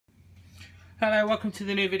Hello, welcome to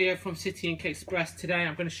the new video from Cityinkexpress. Today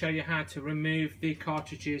I'm going to show you how to remove the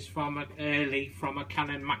cartridges from a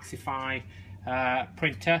Canon Maxify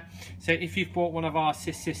printer. So if you've bought one of our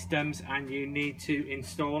systems and you need to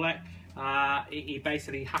install it, you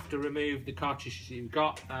basically have to remove the cartridges you've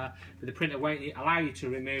got, but the printer won't allow you to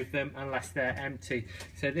remove them unless they're empty.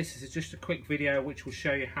 So this is just a quick video which will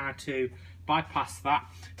show you how to bypass that.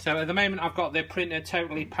 So at the moment I've got the printer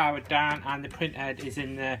totally powered down and the print head is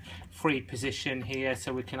in the free position here,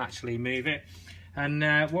 so we can actually move it. And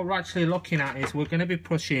what we're actually looking at is we're going to be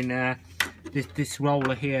pushing this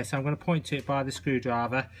roller here. So I'm going to point to it by the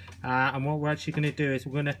screwdriver, and what we're actually going to do is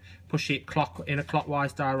we're going to push it in a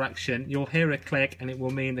clockwise direction. You'll hear a click and it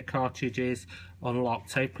will mean the cartridge is unlocked.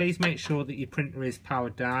 So please make sure that your printer is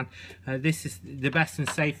powered down. This is the best and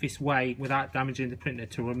safest way without damaging the printer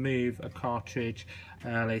to remove a cartridge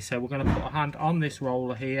early. So we're going to put a hand on this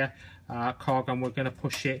roller here, cog, and we're going to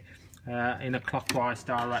push it in a clockwise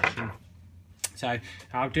direction. So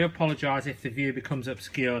I do apologise if the view becomes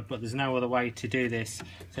obscured, but there's no other way to do this.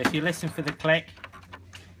 So if you listen for the click,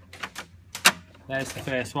 there's the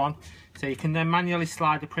first one. So you can then manually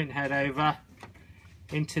slide the print head over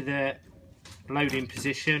into the loading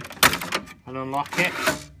position and unlock it.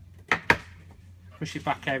 Push it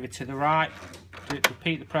back over to the right.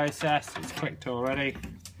 Repeat the process. It's clicked already.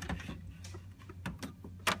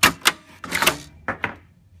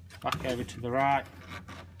 Back over to the right.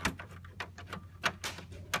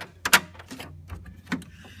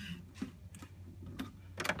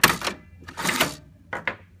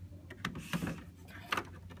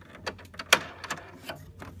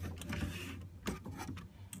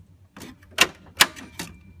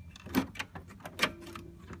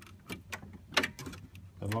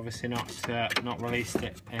 I've obviously not released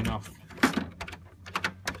it enough.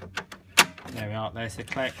 There we are, there's the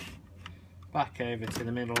click. Back over to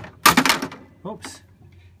the middle. Oops.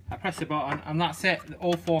 I press the button and that's it.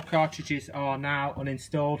 All 4 cartridges are now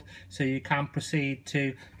uninstalled, so you can proceed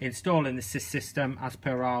to installing the system as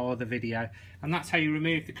per our other video. And that's how you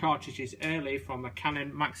remove the cartridges early from a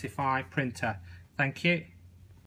Canon Maxify printer. Thank you.